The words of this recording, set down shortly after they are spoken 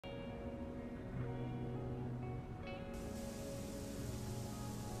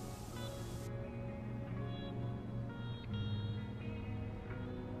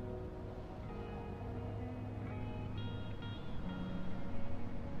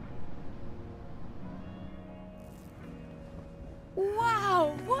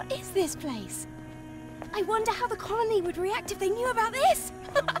is this place? I wonder how the colony would react if they knew about this!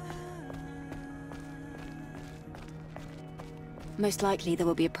 Most likely there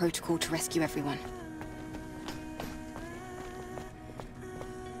will be a protocol to rescue everyone.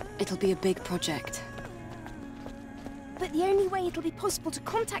 It'll be a big project. But the only way it'll be possible to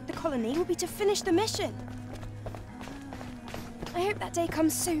contact the colony will be to finish the mission. I hope that day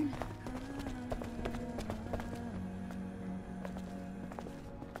comes soon.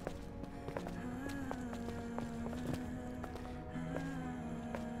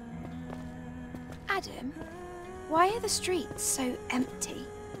 Adam, why are the streets so empty?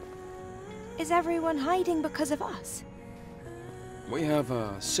 Is everyone hiding because of us? We have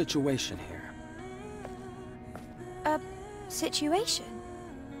a situation here. A situation?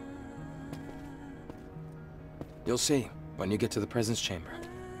 You'll see when you get to the presence chamber.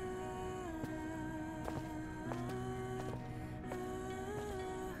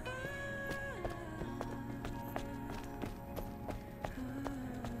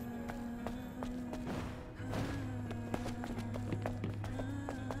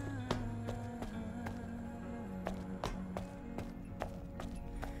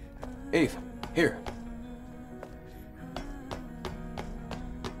 Eve, here.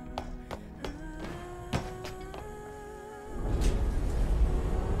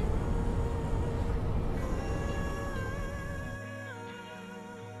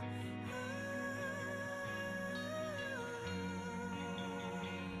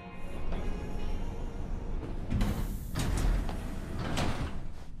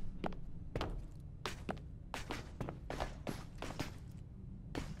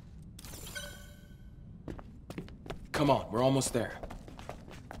 Come on, we're almost there.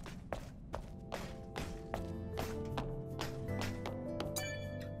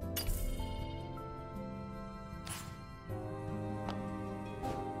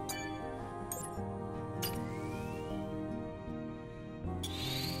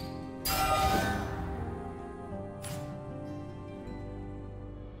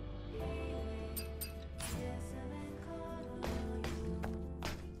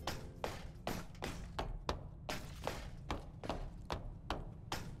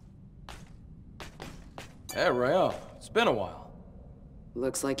 Hey, Rael. It's been a while.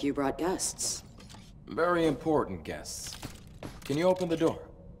 Looks like you brought guests. Very important guests. Can you open the door?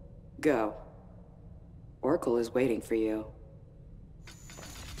 Go. Oracle is waiting for you.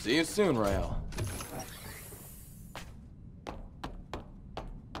 See you soon, Rael.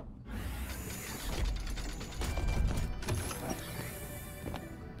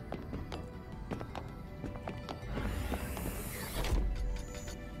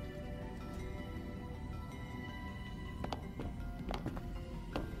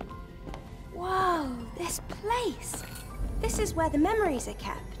 Whoa, this place! This is where the memories are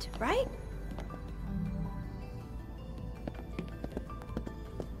kept, right?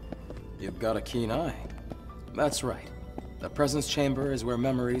 You've got a keen eye. That's right. The presence chamber is where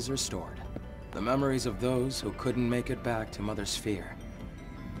memories are stored. The memories of those who couldn't make it back to Mother Sphere.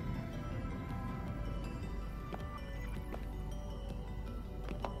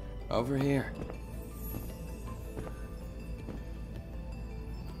 Over here.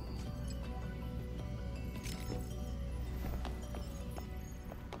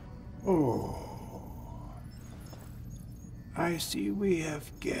 Oh. I see we have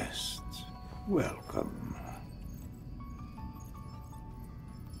guests. Welcome.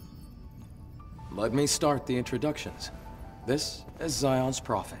 Let me start the introductions. This is Xion's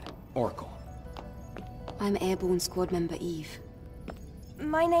prophet, Oracle. I'm Airborne Squad Member Eve.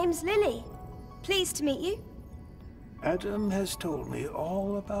 My name's Lily. Pleased to meet you. Adam has told me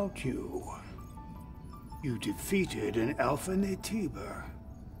all about you. You defeated an Alpha Natiba.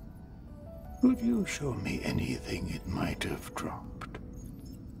 Could you show me anything it might have dropped?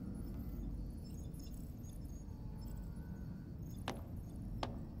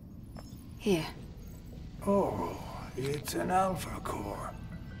 Here. Oh, it's an Alpha Core.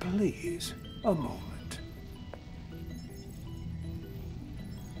 Please, a moment.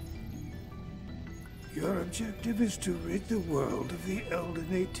 Your objective is to rid the world of the Elder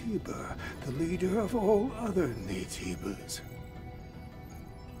Natiba, the leader of all other Natibas.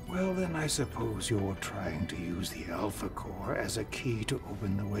 Well, then I suppose you're trying to use the Alpha Core as a key to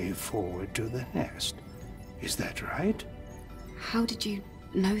open the way forward to the nest. Is that right? How did you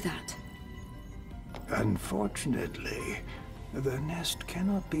know that? Unfortunately, the nest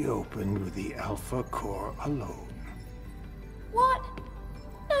cannot be opened with the Alpha Core alone. What?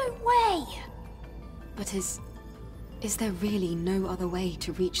 No way! But is there really no other way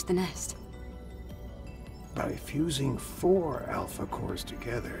to reach the nest? By fusing 4 alpha cores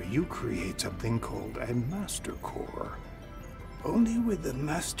together, you create something called a master core. Only with the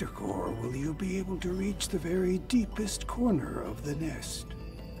master core will you be able to reach the very deepest corner of the nest.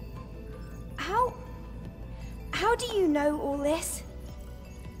 How do you know all this?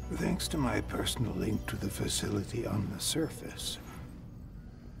 Thanks to my personal link to the facility on the surface,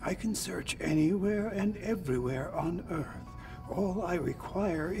 I can search anywhere and everywhere on Earth. All I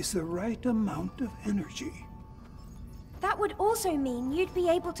require is the right amount of energy. That would also mean you'd be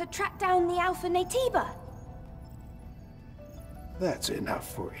able to track down the Alpha Natiba. That's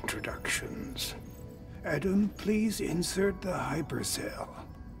enough for introductions. Adam, please insert the hypercell.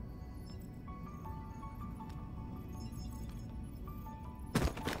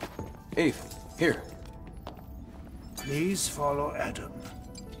 Eve, here. Please follow Adam.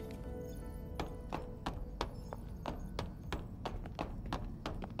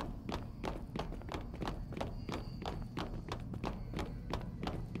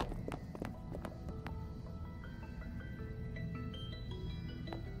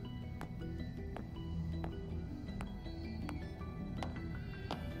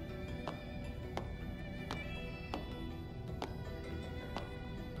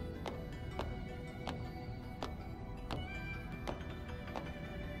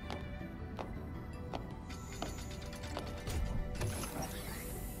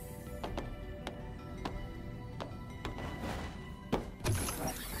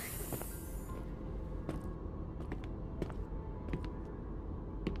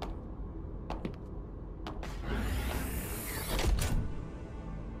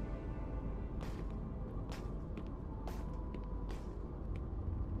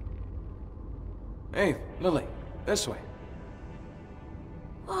 Hey, Lily, this way.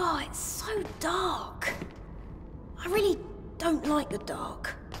 Oh, it's so dark. I really don't like the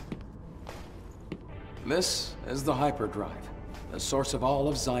dark. This is the hyperdrive, the source of all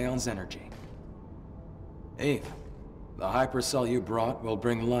of Xion's energy. Eve, the hypercell you brought will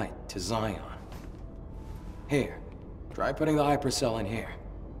bring light to Xion. Here, try putting the hypercell in here.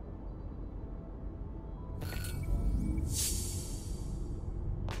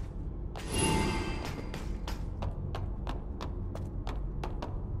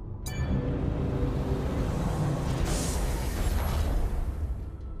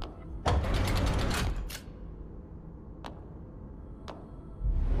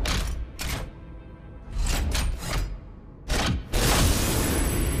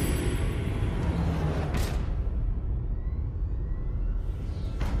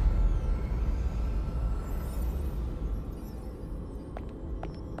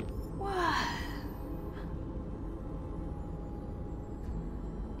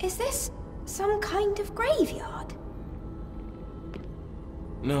 Is this some kind of graveyard?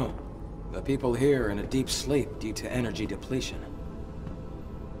 No. The people here are in a deep sleep due to energy depletion.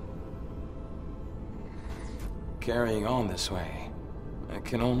 Carrying on this way, it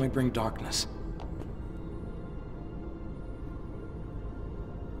can only bring darkness.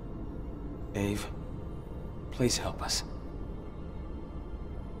 Eve, please help us.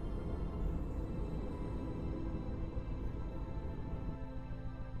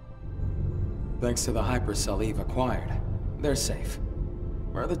 Thanks to the hypercell Eve acquired, they're safe.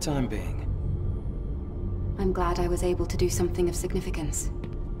 For the time being. I'm glad I was able to do something of significance.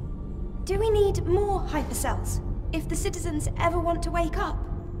 Do we need more hypercells if the citizens ever want to wake up?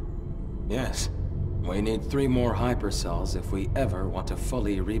 Yes. We need 3 more hypercells if we ever want to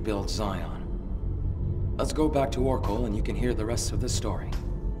fully rebuild Xion. Let's go back to Oracle and you can hear the rest of the story.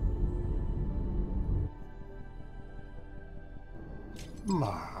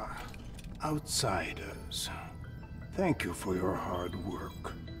 Outsiders, thank you for your hard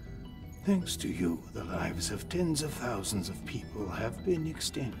work. Thanks to you, the lives of tens of thousands of people have been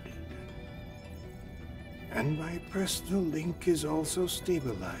extended. And my personal link is also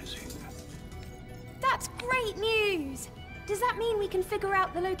stabilizing. That's great news! Does that mean we can figure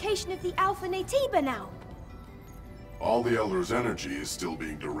out the location of the Alpha Natiba now? All the Elder's energy is still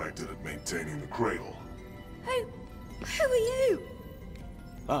being directed at maintaining the cradle. Who are you?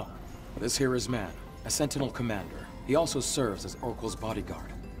 Ah, this here is Man, a Sentinel commander. He also serves as Oracle's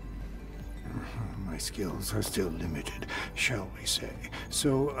bodyguard. My skills are still limited, shall we say,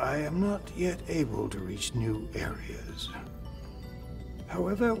 so I am not yet able to reach new areas.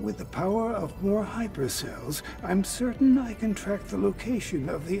 However, with the power of more hypercells, I'm certain I can track the location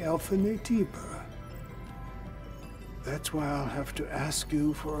of the Alpha Natiba. That's why I'll have to ask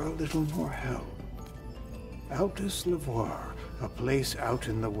you for a little more help. Altus Lavoir, a place out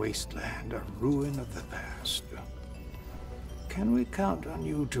in the wasteland, a ruin of the past. Can we count on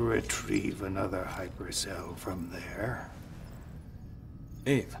you to retrieve another hypercell from there?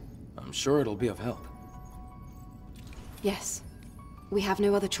 Eve, I'm sure it'll be of help. Yes. We have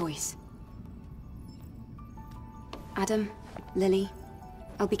no other choice. Adam, Lily,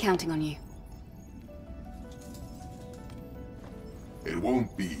 I'll be counting on you. It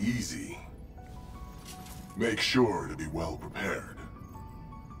won't be easy. Make sure to be well prepared.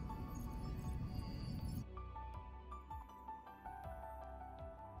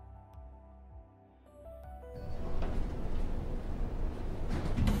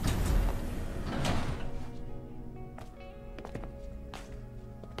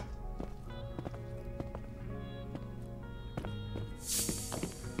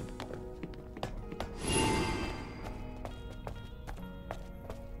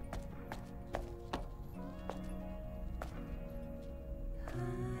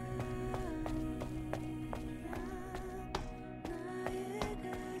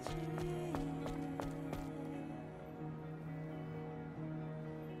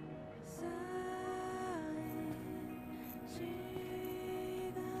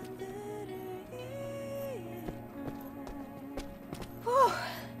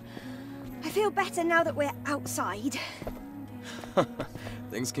 I feel better now that we're outside.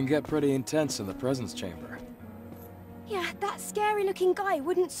 Things can get pretty intense in the presence chamber. Yeah, that scary-looking guy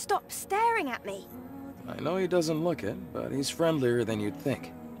wouldn't stop staring at me. I know he doesn't look it, but he's friendlier than you'd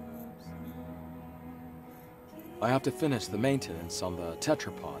think. I have to finish the maintenance on the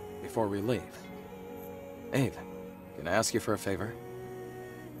tetrapod before we leave. Eve, can I ask you for a favor?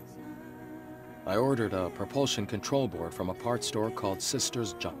 I ordered a propulsion control board from a parts store called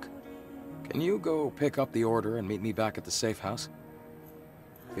Sister's Junk. Can you go pick up the order and meet me back at the safe house?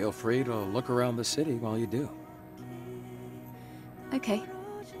 Feel free to look around the city while you do. Okay.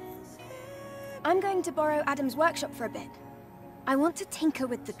 I'm going to borrow Adam's workshop for a bit. I want to tinker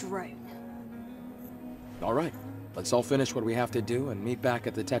with the drone. All right, let's all finish what we have to do and meet back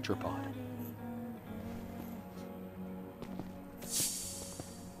at the tetrapod.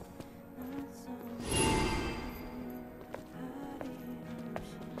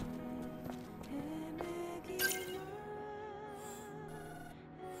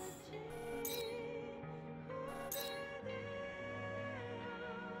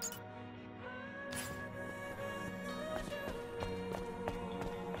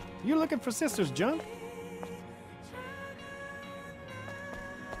 You looking for Sister's Junk?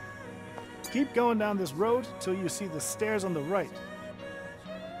 Keep going down this road till you see the stairs on the right.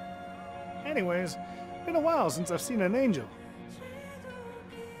 Anyways, been a while since I've seen an angel.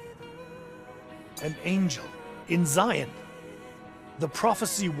 An angel in Zion. The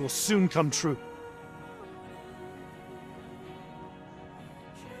prophecy will soon come true.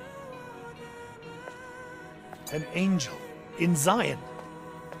 An angel in Zion.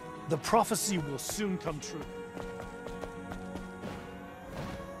 The prophecy will soon come true.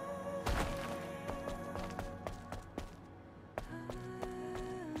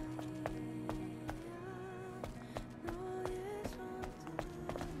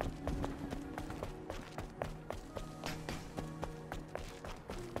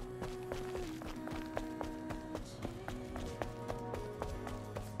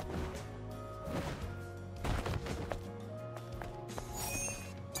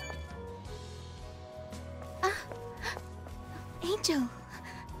 Angel.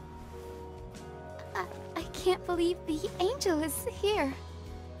 I can't believe the angel is here.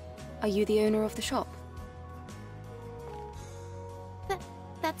 Are you the owner of the shop?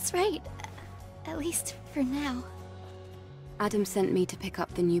 That's right. At least for now. Adam sent me to pick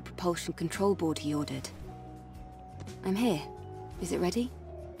up the new propulsion control board he ordered. I'm here. Is it ready?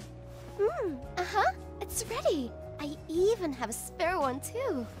 Uh-huh. It's ready. I even have a spare one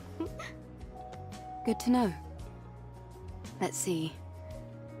too. Good to know. Let's see.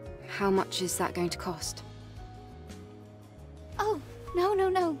 How much is that going to cost? Oh, no.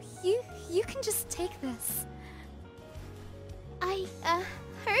 You can just take this. I,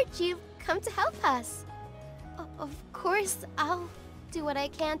 heard you come to help us. Of course, I'll do what I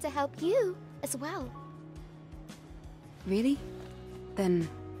can to help you as well. Really? Then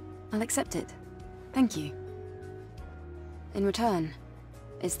I'll accept it. Thank you. In return,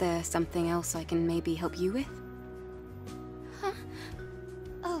 is there something else I can maybe help you with? Huh?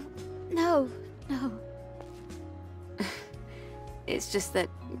 Oh, no. It's just that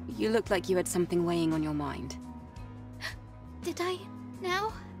you look like you had something weighing on your mind. Did I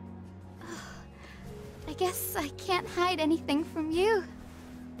now? I guess I can't hide anything from you,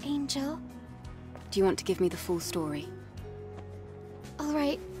 Angel. Do you want to give me the full story? All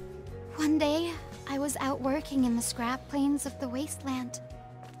right. One day, I was out working in the scrap plains of the wasteland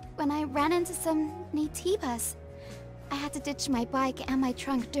when I ran into some natives. I had to ditch my bike and my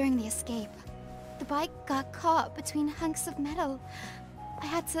trunk during the escape. The bike got caught between hunks of metal. I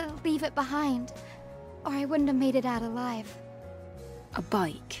had to leave it behind, or I wouldn't have made it out alive. A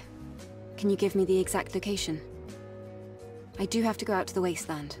bike? Can you give me the exact location? I do have to go out to the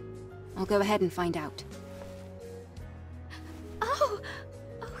wasteland. I'll go ahead and find out. Oh,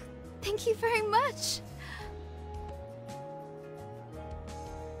 thank you very much.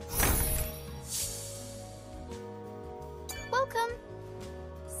 Welcome.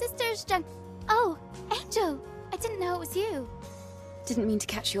 Sisters Oh, Angel. I didn't know it was you. Didn't mean to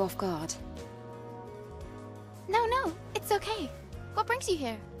catch you off guard. No, it's okay. What brings you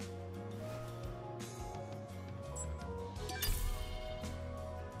here?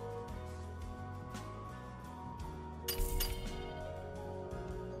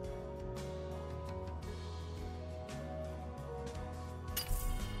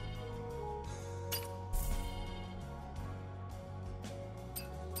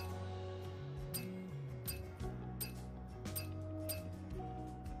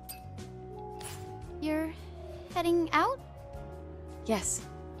 You're heading out? Yes.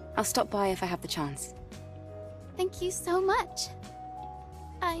 I'll stop by if I have the chance. Thank you so much.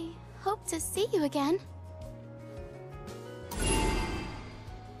 I hope to see you again.